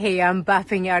Hey, I'm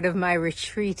bopping out of my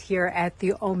retreat here at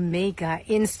the Omega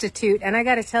Institute. And I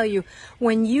got to tell you,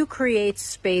 when you create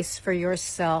space for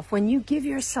yourself, when you give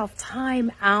yourself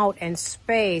time out and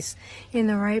space in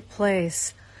the right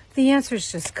place, the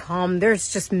answers just come.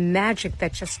 There's just magic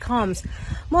that just comes.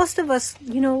 Most of us,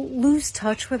 lose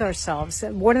touch with ourselves.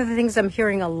 One of the things I'm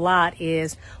hearing a lot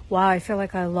is, wow, I feel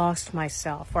like I lost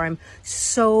myself, or I'm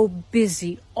so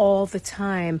busy all the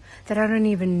time that I don't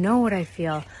even know what I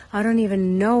feel. I don't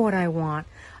even know what I want.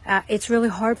 It's really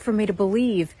hard for me to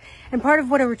believe. And part of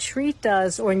what a retreat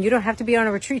does, and you don't have to be on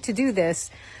a retreat to do this,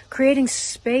 creating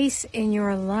space in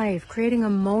your life, creating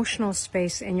emotional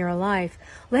space in your life,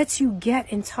 lets you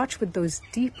get in touch with those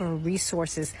deeper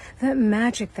resources, that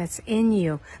magic that's in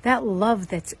you, that love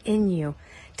that's in you.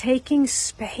 Taking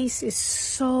space is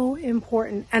so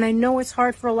important. And I know it's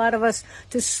hard for a lot of us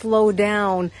to slow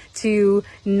down, to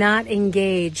not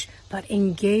engage, but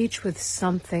engage with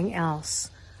something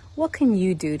else. What can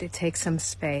you do to take some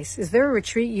space? Is there a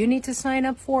retreat you need to sign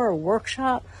up for, a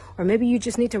workshop? Or maybe you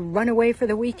just need to run away for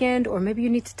the weekend, or maybe you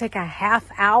need to take a half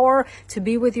hour to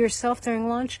be with yourself during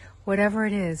lunch. Whatever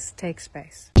it is, take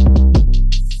space.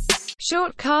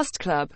 Shortcast Club.